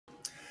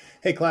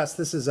Hey class,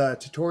 this is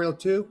tutorial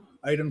 2,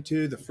 item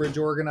 2, the fridge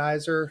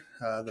organizer.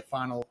 The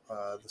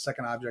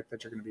second object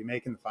that you're going to be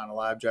making, the final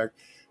object,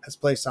 has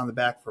placed on the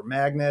back for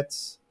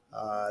magnets.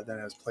 Then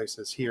it has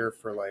places here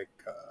for like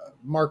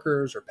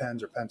markers or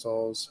pens or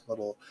pencils, a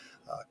little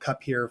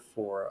cup here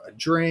for a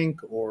drink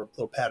or a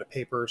little pad of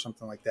paper or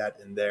something like that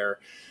in there.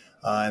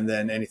 And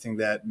then anything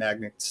that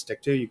magnets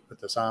stick to, you can put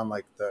this on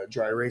like the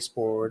dry erase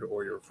board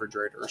or your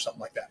refrigerator or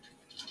something like that.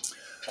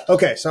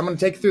 Okay, so I'm going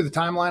to take you through the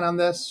timeline on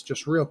this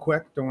just real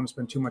quick. Don't want to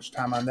spend too much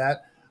time on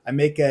that. I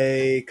make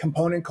a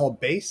component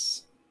called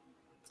base.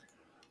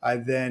 I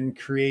then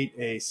create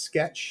a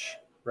sketch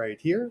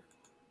right here.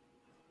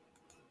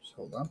 Just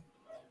hold on.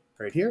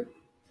 Right here.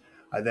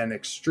 I then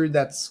extrude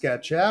that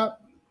sketch out.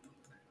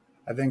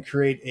 I then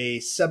create a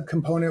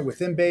subcomponent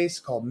within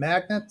base called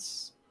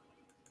magnets.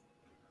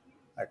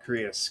 I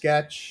create a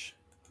sketch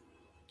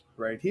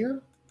right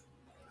here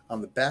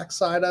on the back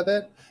side of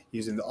it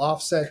using the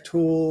offset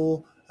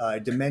tool. I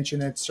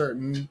dimension it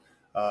certain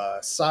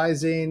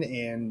sizing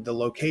and the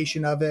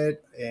location of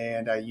it,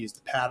 and I use the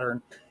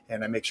pattern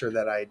and I make sure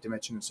that I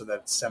dimension it so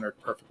that it's centered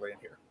perfectly in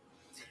here.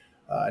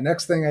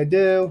 Next thing I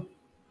do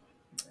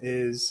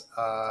is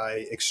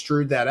I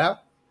extrude that out.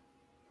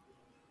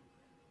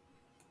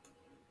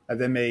 I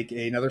then make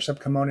another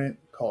subcomponent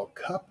called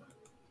cup.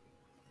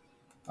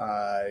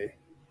 I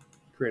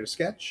create a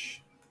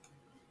sketch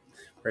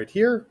right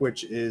here,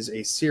 which is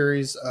a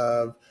series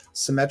of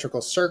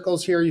symmetrical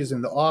circles here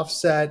using the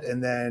offset,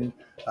 and then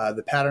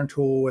the pattern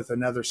tool with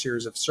another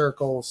series of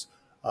circles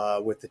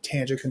with the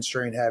tangent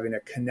constraint having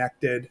it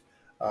connected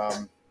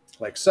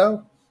like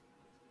so.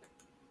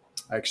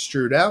 I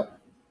extrude out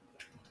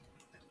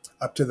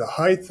up to the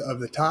height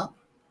of the top.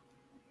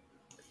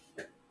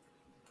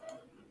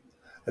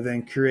 I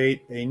then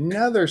create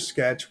another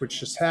sketch,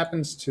 which just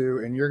happens to,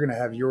 and you're going to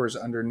have yours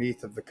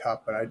underneath of the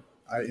cup, but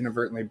I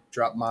inadvertently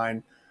dropped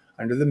mine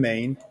under the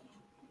main.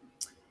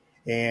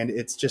 And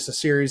it's just a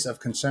series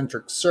of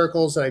concentric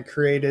circles that I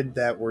created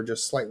that were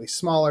just slightly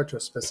smaller to a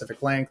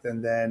specific length.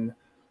 And then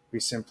we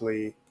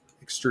simply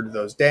extruded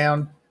those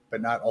down,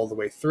 but not all the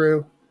way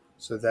through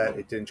so that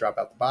it didn't drop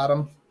out the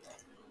bottom.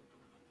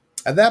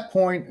 At that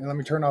point, and let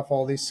me turn off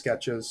all these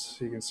sketches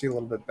so you can see a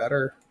little bit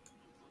better.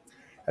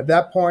 At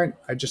that point,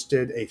 I just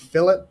did a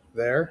fillet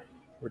there,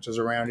 which is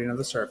a rounding of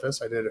the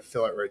surface. I did a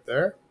fillet right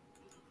there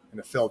and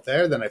a fillet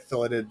there. Then I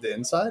filleted the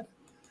inside.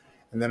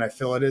 And then I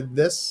filleted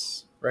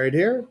this right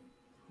here.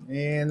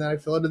 And then I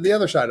filleted the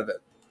other side of it.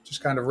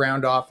 Just kind of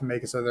round off and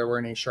make it so there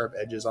weren't any sharp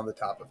edges on the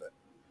top of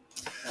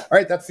it. All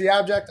right, that's the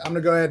object. I'm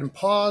going to go ahead and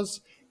pause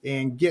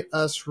and get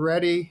us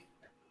ready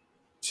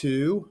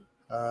to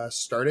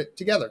start it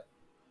together.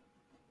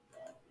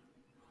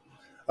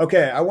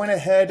 Okay, I went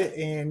ahead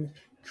and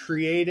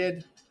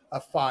created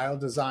a file,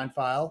 design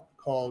file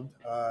called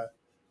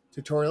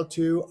tutorial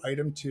 2,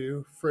 item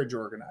 2, fridge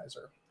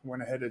organizer. I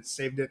went ahead and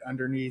saved it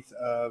underneath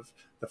of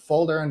the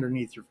folder,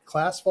 underneath your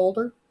class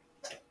folder.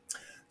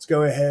 Let's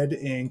go ahead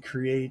and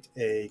create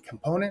a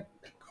component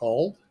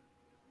called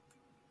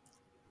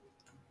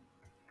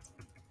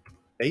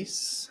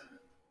base.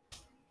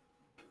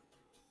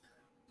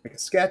 Make a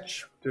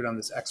sketch, do it on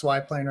this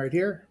XY plane right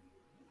here.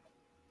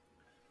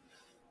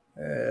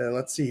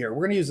 Let's see here.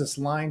 We're going to use this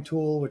line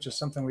tool, which is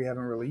something we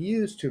haven't really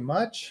used too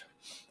much.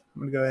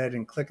 I'm going to go ahead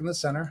and click in the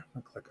center.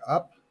 I'll click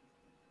up.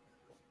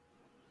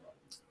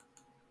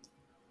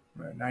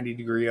 90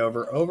 degree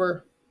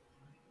over,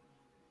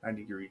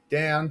 90 degree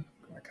down.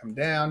 I'm going to come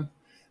down.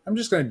 I'm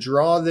just going to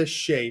draw this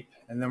shape,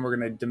 and then we're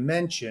going to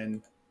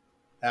dimension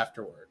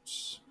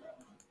afterwards.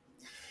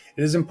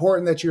 It is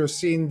important that you're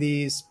seeing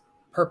these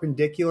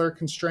perpendicular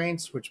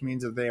constraints, which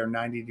means that they are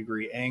 90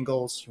 degree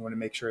angles. You want to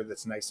make sure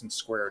that's nice and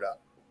squared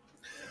up.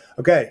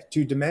 Okay,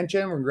 to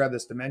dimension, we're going to grab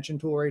this dimension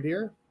tool right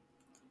here.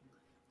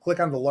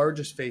 Click on the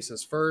largest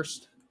faces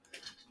first.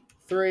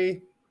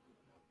 3,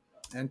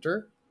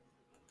 enter.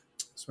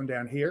 This one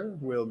down here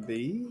will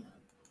be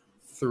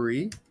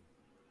 3,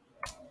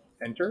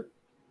 enter.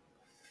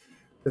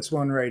 This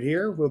one right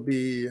here will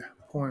be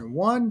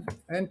 0.1,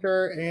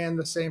 enter. And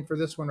the same for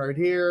this one right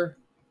here,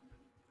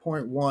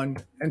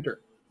 0.1, enter.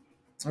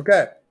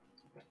 Okay.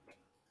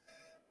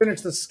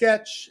 Finish the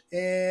sketch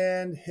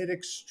and hit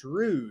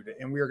extrude.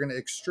 And we are going to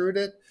extrude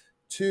it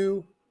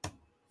to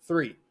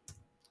 3.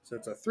 So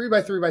it's a 3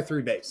 by 3 by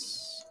 3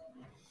 base.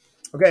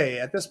 Okay,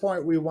 at this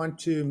point, we want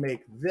to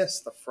make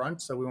this the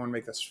front. So we want to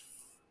make this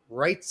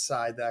right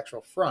side the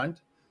actual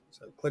front.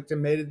 So clicked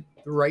and made it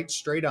the right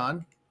straight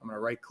on. I'm going to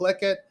right click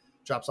it.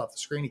 Drops off the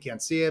screen. You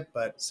can't see it,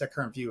 but set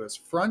current view as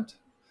front.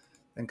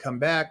 Then come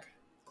back,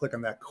 click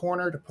on that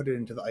corner to put it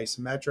into the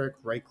isometric.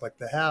 Right click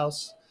the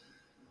house.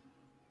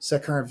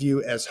 Set current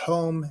view as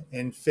home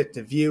and fit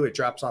to view. It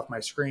drops off my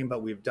screen,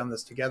 but we've done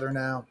this together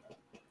now.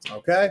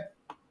 Okay.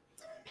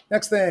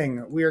 Next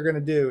thing we are going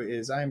to do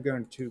is I'm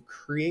going to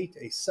create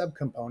a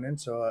subcomponent,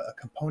 so a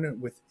component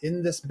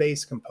within this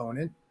base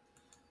component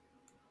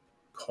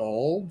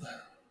called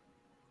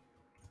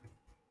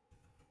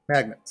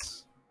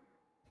magnets.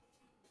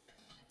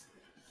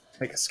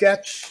 Make a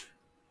sketch.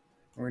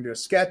 We're going to do a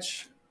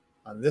sketch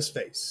on this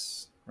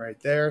face. right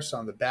there. So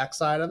on the back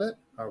side of it,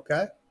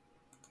 okay.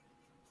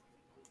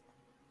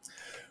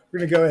 We're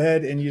going to go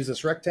ahead and use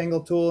this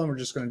rectangle tool, and we're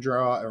just going to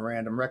draw a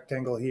random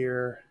rectangle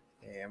here,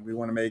 and we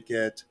want to make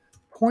it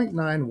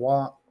 0.9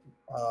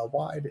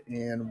 wide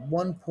and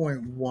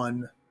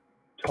 1.1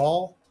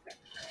 tall.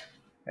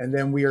 And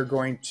then we are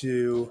going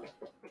to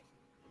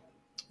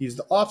use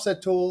the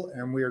offset tool,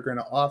 and we are going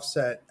to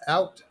offset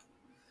out,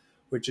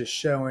 which is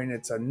showing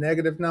it's a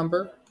negative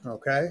number.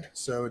 Okay,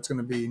 so it's going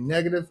to be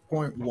negative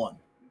 0.1.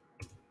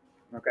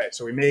 Okay,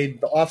 so we made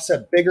the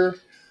offset bigger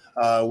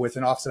with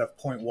an offset of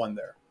 0.1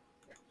 there.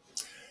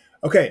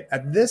 Okay,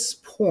 at this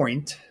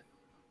point,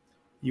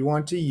 you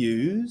want to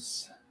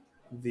use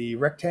the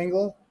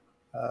rectangle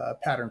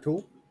pattern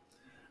tool.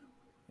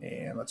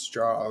 And let's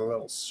draw a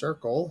little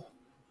circle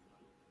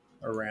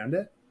around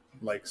it,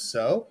 like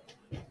so.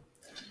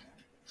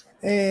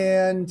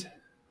 And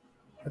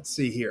let's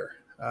see here.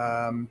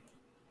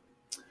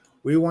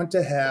 We want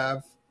to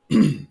have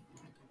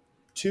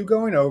 2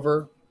 going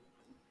over,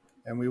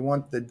 and we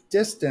want the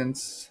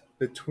distance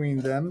between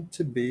them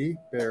to be,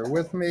 bear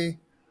with me,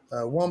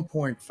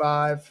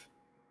 1.5,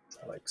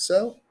 like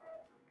so.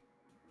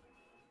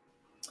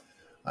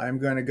 I'm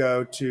going to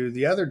go to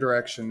the other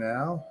direction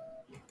now.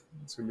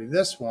 It's going to be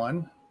this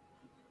one.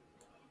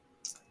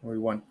 We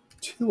want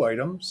 2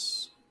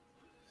 items,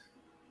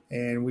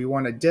 and we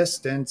want a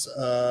distance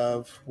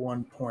of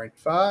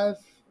 1.5.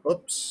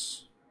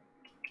 Oops.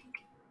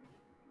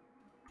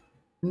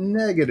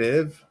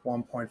 Negative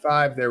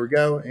 1.5. There we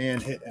go,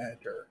 and hit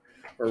enter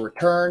or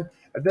return.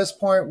 At this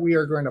point, we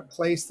are going to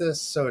place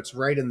this so it's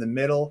right in the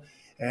middle,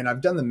 and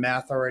I've done the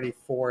math already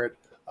for it.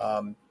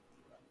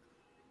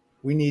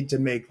 We need to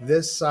make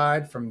this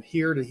side from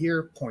here to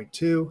here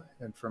 0.2,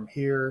 and from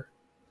here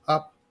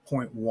up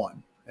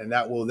 0.1, and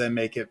that will then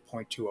make it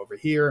 0.2 over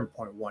here and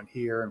 0.1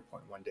 here and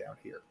 0.1 down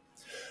here.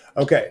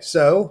 Okay,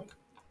 so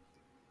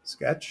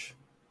sketch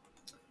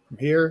from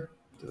here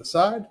to the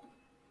side.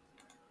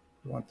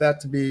 We want that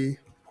to be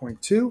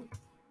 0.2.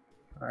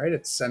 All right,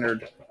 it's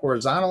centered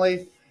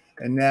horizontally.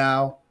 And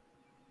now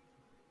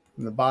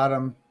from the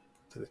bottom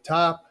to the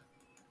top,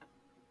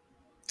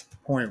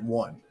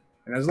 0.1.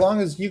 And as long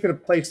as you could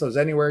have placed those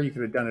anywhere, you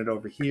could have done it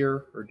over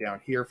here or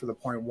down here for the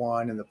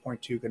 0.1, and the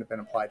 0.2 could have been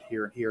applied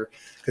here and here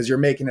because you're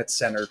making it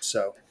centered.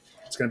 So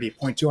it's going to be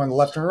 0.2 on the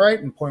left and right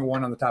and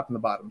 0.1 on the top and the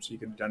bottom. So you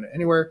could have done it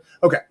anywhere.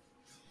 Okay.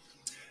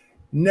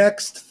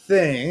 Next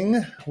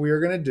thing we are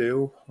going to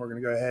do, we're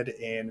going to go ahead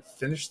and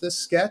finish this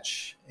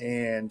sketch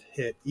and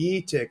hit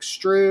E to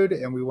extrude.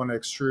 And we want to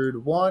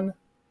extrude 1,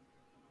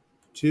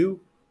 2,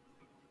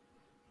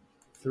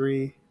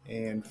 3,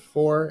 and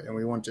 4. And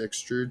we want to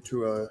extrude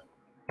to a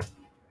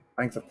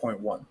length of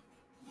 0.1.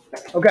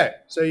 Okay,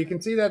 so you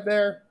can see that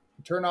there.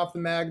 Turn off the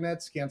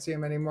magnets, can't see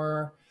them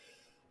anymore.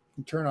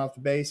 Turn off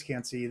the base,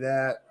 can't see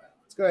that.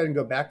 Let's go ahead and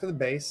go back to the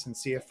base and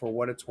see it for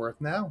what it's worth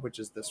now, which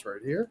is this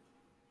right here.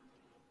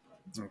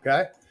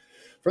 Okay,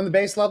 from the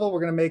base level,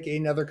 we're going to make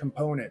another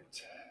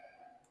component.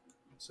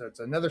 So it's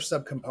another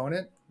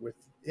subcomponent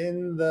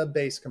within the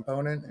base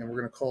component, and we're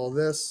going to call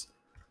this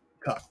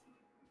cut.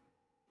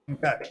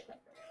 Okay,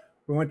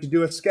 we want to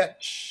do a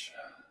sketch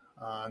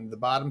on the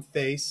bottom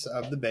face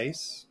of the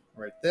base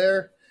right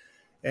there.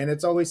 And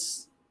it's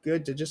always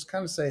good to just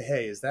kind of say,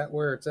 hey, is that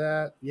where it's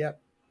at?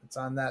 Yep, it's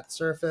on that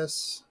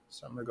surface.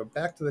 So I'm going to go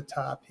back to the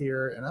top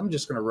here, and I'm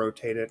just going to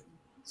rotate it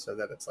so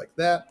that it's like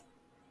that.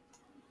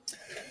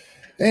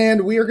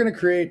 And we are going to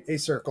create a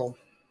circle.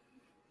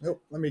 Oh,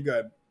 let me go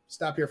ahead.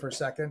 Stop here for a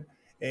second.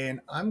 And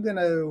I'm going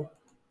to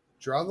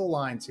draw the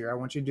lines here. I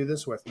want you to do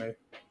this with me.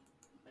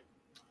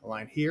 A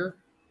line here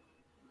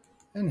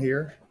and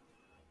here.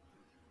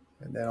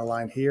 And then a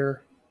line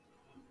here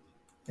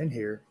and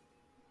here.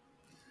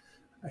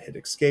 I hit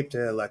escape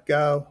to let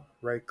go,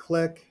 right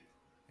click,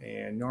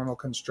 and normal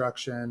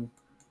construction.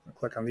 I'll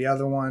click on the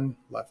other one,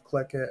 left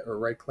click it, or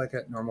right click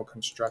it, normal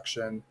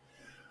construction.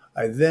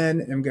 I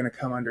then am going to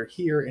come under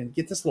here and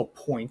get this little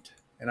point,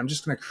 and I'm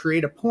just going to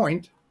create a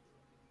point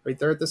right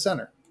there at the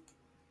center.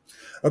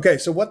 Okay,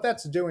 so what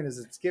that's doing is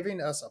it's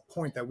giving us a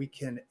point that we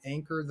can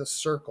anchor the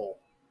circle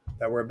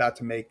that we're about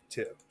to make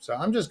to. So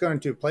I'm just going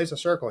to place a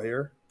circle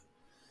here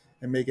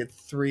and make it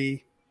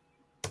 3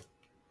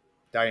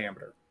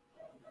 diameter.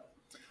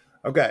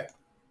 Okay,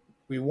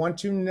 we want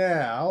to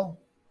now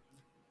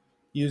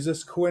use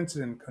this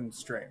coincident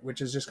constraint, which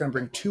is just going to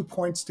bring 2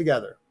 points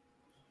together.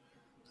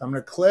 So I'm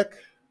going to click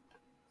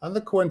on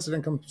the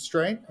coincident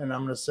constraint, and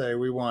I'm going to say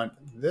we want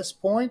this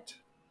point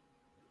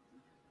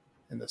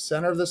in the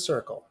center of the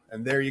circle,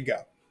 and there you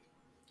go.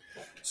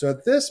 So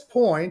at this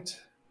point,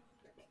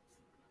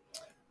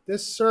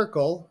 this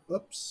circle,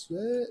 oops,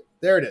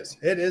 there it is.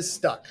 It is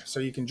stuck. So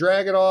you can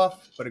drag it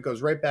off, but it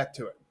goes right back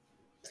to it.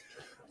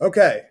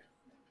 Okay,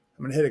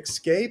 I'm going to hit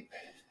escape.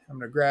 I'm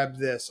going to grab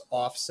this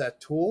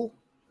offset tool.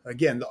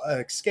 Again, the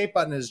escape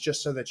button is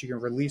just so that you can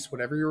release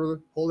whatever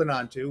you're holding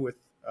on to with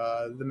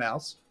the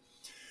mouse.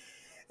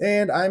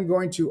 And I'm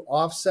going to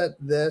offset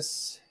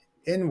this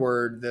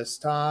inward this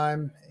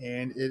time,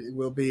 and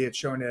it's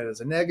showing it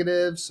as a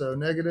negative. So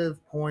negative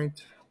 0.1.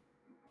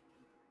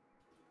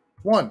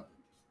 1.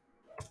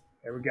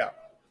 There we go.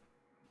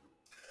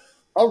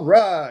 All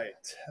right.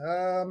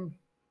 Let's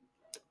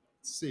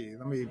see.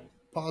 Let me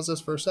pause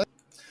this for a second.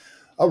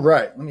 All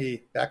right. Let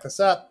me back this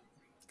up.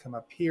 Come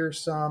up here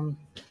some.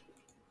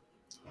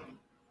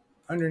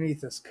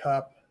 Underneath this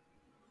cup.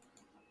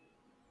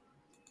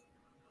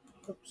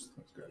 Oops.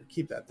 Let's go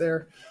keep that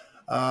there.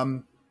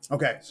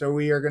 Okay. So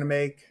we are going to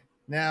make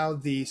now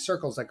the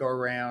circles that go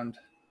around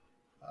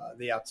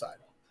the outside.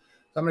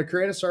 So I'm going to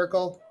create a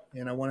circle,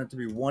 and I want it to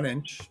be 1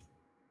 inch.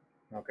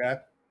 Okay.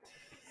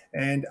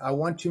 And I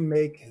want to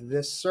make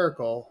this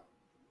circle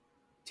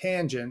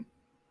tangent,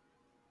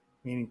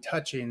 meaning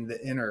touching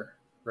the inner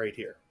right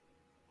here.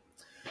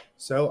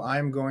 So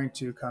I'm going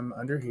to come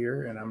under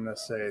here and I'm going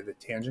to say the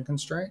tangent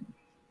constraint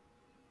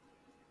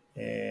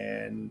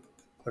and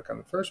click on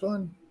the first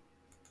one,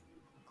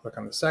 click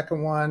on the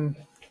second one,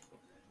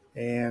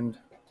 and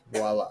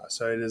voila.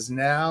 So it is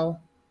now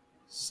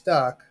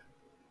stuck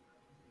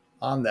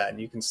on that.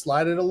 And you can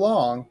slide it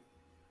along.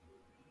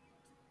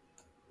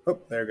 Oh,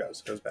 there it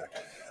goes. It goes back.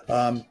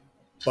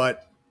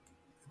 But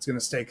it's going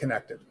to stay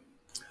connected.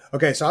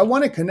 Okay, so I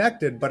want it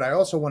connected, but I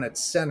also want it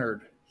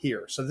centered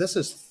here. So this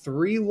is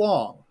 3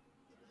 long.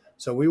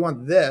 So we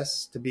want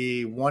this to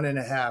be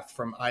 1.5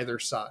 from either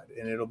side,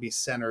 and it'll be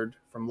centered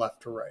from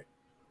left to right.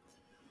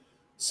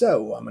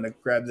 So I'm going to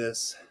grab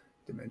this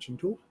dimension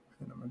tool,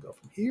 and I'm going to go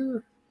from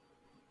here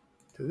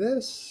to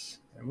this,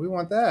 and we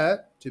want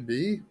that to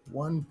be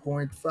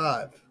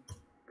 1.5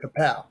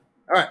 kapow. All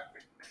right,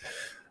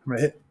 I'm going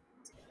to hit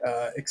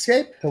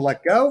escape to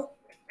let go.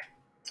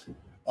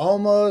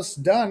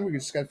 Almost done. We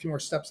just got a few more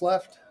steps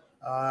left.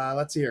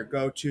 Let's see here.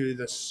 Go to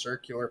the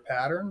circular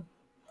pattern.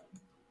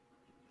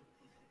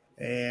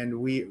 And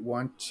we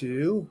want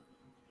to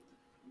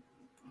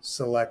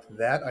select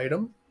that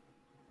item.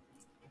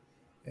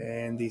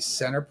 And the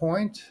center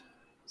point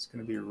is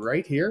going to be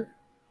right here.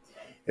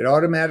 It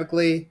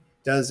automatically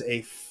does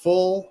a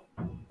full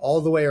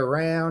all the way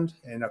around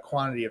in a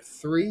quantity of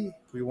 3.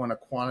 We want a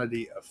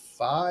quantity of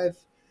 5.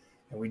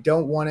 And we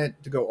don't want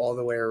it to go all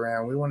the way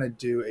around. We want to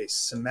do a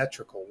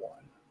symmetrical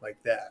one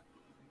like that.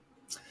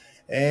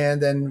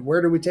 And then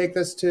where do we take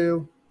this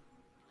to?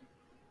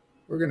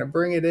 We're going to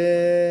bring it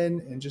in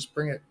and just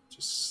bring it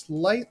just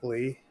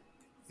slightly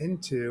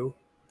into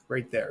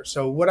right there.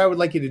 So what I would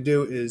like you to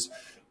do is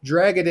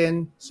drag it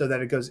in so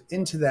that it goes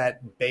into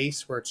that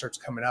base where it starts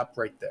coming up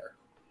right there.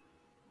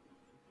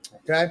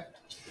 Okay.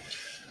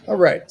 All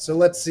right. So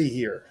let's see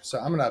here. So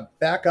I'm going to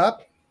back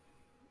up.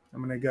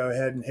 I'm going to go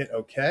ahead and hit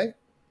OK.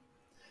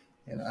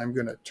 And I'm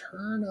going to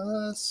turn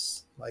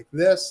us like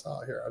this.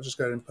 Oh, here, I'll just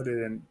go ahead and put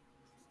it in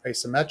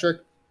asymmetric.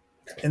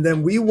 And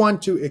then we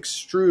want to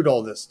extrude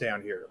all this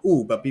down here.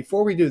 Ooh, but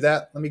before we do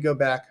that, let me go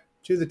back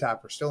to the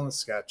top. We're still in the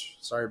sketch.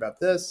 Sorry about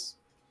this.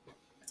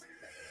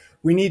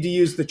 We need to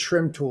use the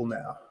trim tool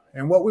now.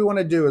 And what we want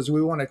to do is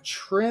we want to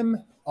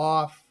trim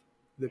off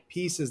the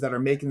pieces that are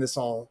making this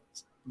all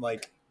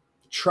like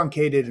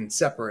truncated and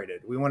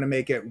separated. We want to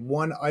make it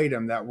one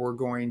item that we're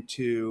going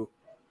to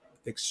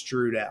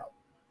extrude out.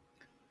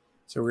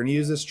 So we're going to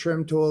use this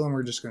trim tool and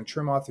we're just going to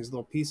trim off these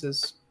little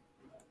pieces.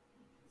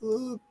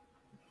 There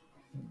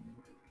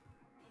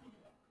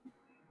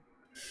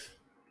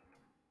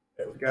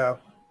we go.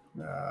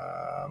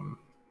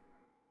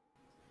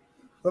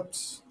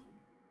 Oops.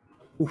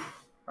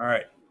 Oof. All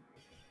right.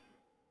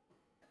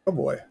 Oh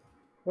boy.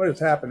 What is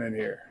happening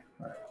here?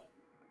 All right.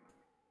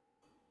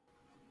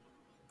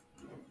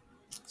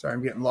 Sorry,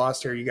 I'm getting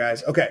lost here, you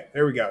guys. Okay,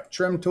 there we go.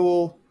 Trim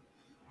tool.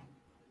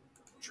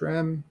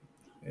 Trim.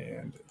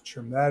 And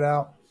trim that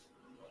out.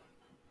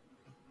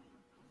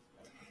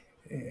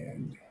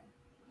 And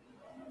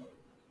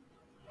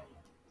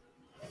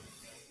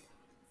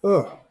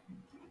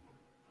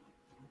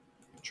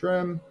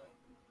trim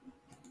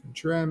and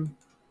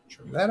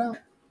trim that out.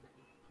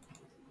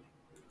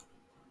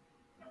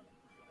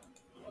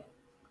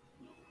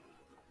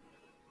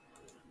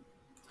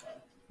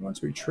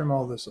 Once we trim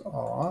all this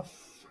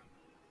off,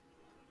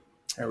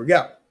 there we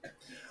go.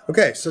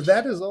 Okay, so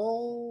that is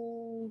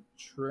all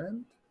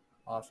trimmed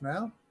off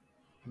now.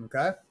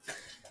 Okay,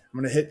 I'm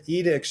going to hit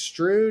E to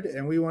extrude,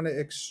 and we want to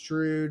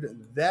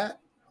extrude that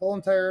whole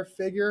entire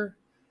figure,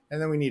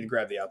 and then we need to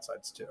grab the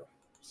outsides too.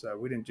 So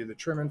we didn't do the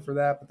trimming for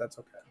that, but that's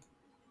okay.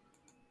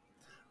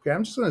 Okay,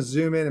 I'm just going to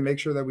zoom in and make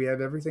sure that we have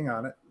everything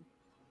on it.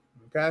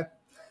 Okay,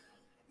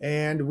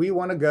 and we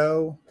want to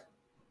go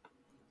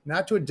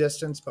not to a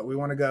distance, but we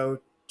want to go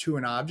to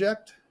an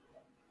object,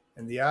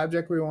 and the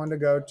object we want to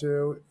go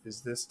to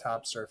is this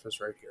top surface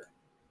right here.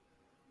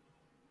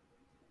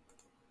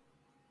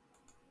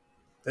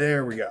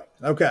 There we go.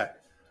 Okay,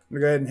 I'm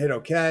gonna go ahead and hit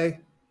OK.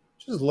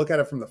 Just look at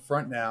it from the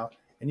front now,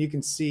 and you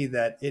can see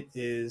that it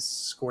is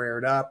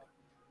squared up.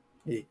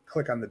 You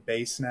click on the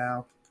base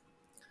now,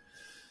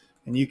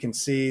 and you can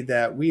see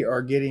that we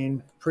are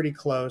getting pretty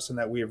close and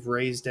that we have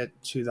raised it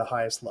to the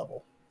highest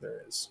level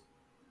there is.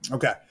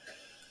 Okay.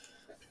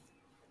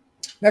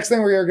 Next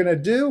thing we are going to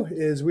do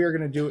is we are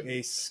going to do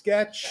a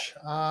sketch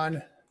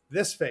on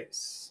this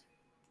face.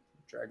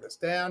 Drag this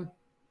down,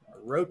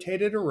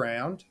 rotate it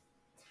around.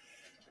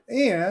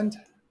 And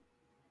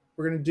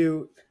we're going to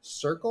do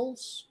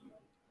circles.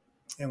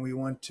 And we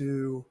want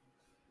to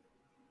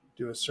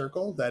do a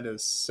circle that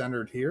is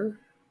centered here.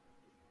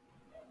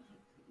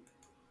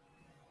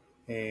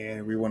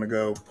 And we want to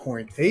go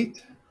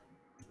 0.8.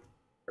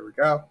 There we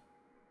go.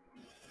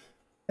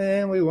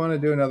 And we want to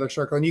do another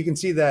circle. And you can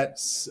see that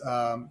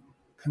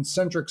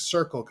concentric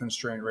circle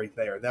constraint right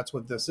there. That's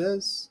what this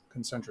is,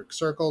 concentric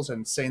circles,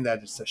 and saying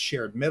that it's a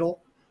shared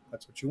middle.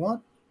 That's what you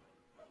want.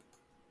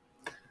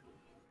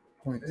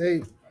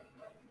 0.8.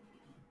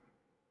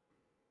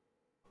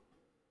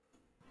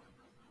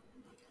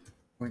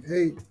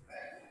 0.8.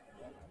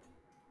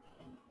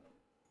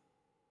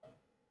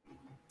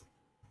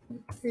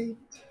 0.8.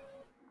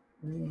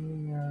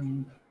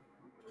 And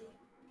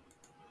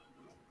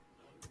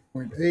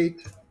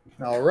 0.8.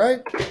 All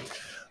right.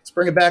 Let's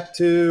bring it back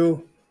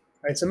to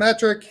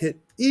isometric. Hit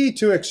E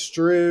to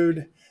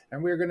extrude.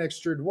 And we're going to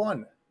extrude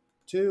 1,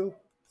 2,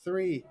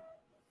 3,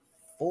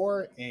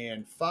 4,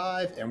 and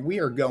 5. And we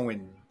are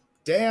going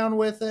down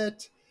with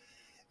it.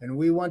 And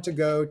we want to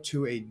go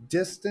to a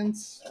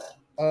distance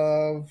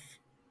of,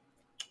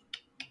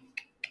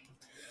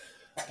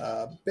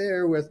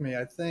 bear with me,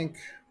 I think,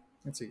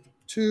 let's see,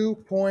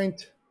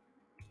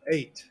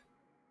 2.8.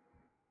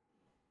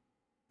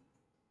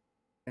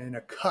 And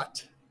a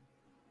cut.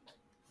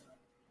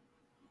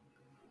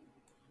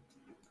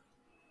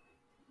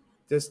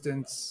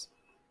 Distance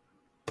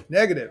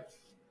negative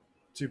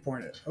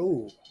 2.8.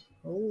 Oh,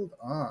 hold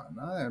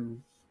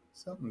on.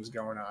 Something's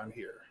going on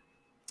here.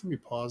 Let me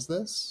pause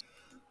this.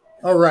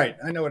 All right.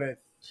 I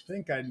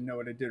think I know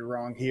what I did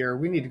wrong here.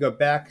 We need to go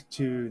back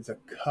to the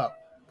cup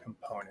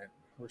component.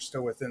 We're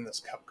still within this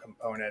cup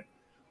component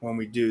when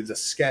we do the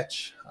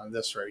sketch on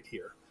this right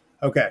here.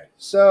 Okay.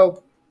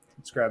 So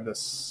let's grab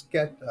this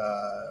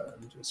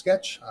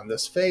sketch on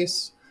this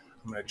face.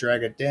 I'm going to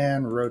drag it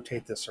down,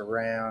 rotate this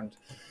around,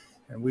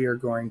 and we are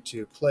going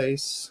to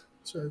place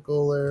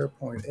circle there,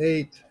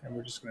 0.8, and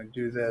we're just going to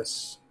do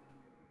this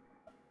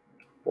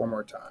 4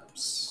 more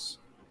times.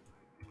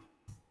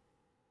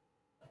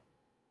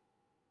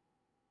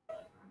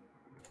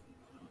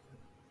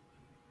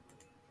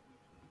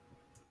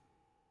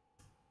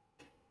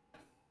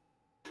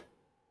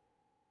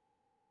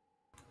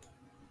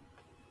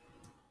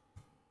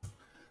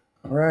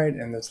 All right,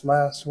 and this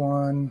last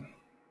one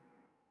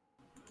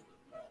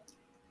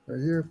right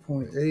here,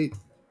 0.8.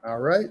 All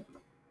right.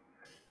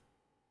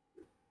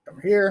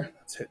 Come here,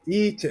 let's hit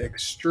E to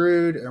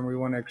extrude, and we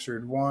want to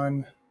extrude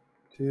 1,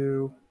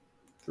 2,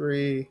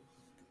 3,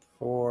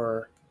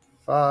 4,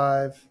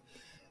 5,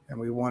 and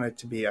we want it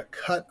to be a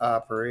cut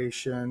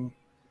operation,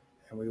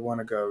 and we want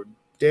to go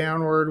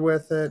downward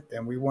with it,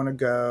 and we want to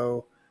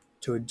go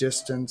to a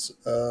distance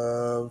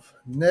of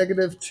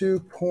negative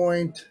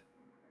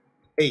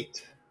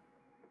 2.8.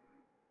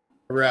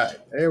 All right,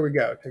 there we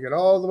go. Take it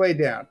all the way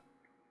down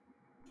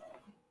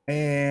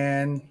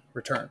and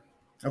return.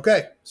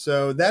 Okay,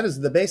 so that is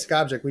the basic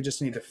object. We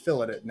just need to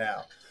fillet it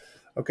now.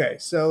 Okay,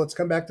 so let's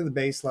come back to the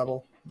base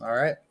level. All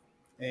right,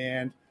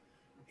 and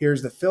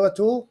here's the fillet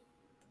tool.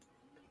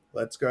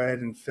 Let's go ahead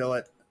and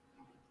fillet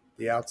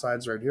the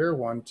outsides right here.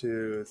 1,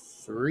 2,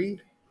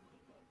 3,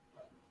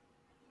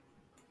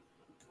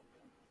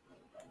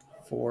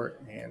 4,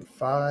 and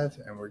 5,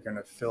 and we're going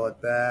to fillet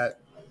that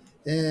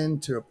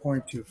into a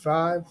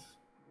 0.25.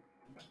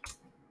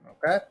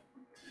 Okay,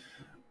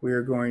 we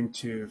are going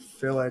to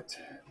fillet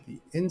the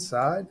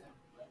inside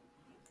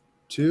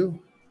to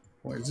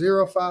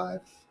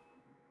 0.05.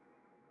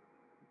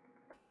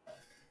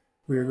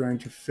 We are going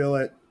to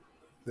fillet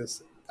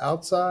this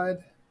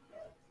outside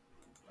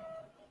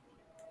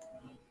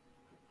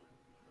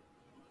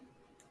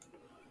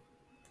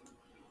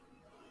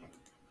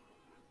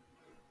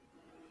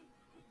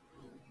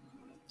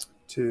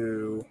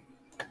to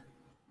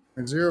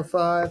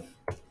 0.05.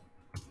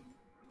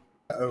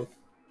 Uh-oh.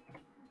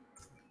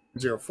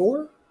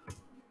 0.04.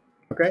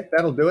 Okay,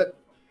 that'll do it.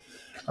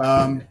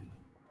 You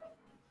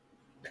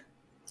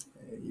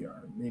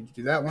don't need to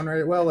do that one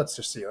right. Well, let's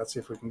just see. Let's see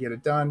if we can get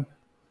it done.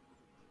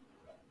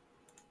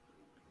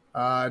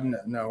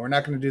 No, we're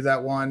not going to do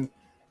that one.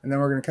 And then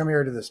we're going to come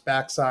here to this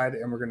back side,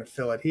 and we're going to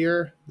fill it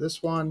here,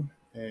 this one,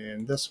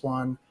 and this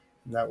one,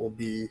 and that will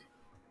be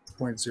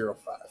 0.05.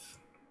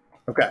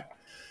 Okay,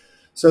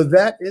 so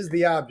that is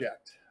the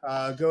object.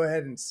 Go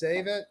ahead and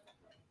save it,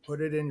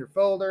 put it in your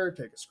folder,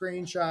 take a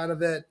screenshot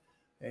of it,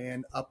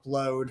 and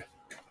upload.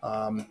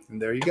 And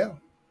there you go.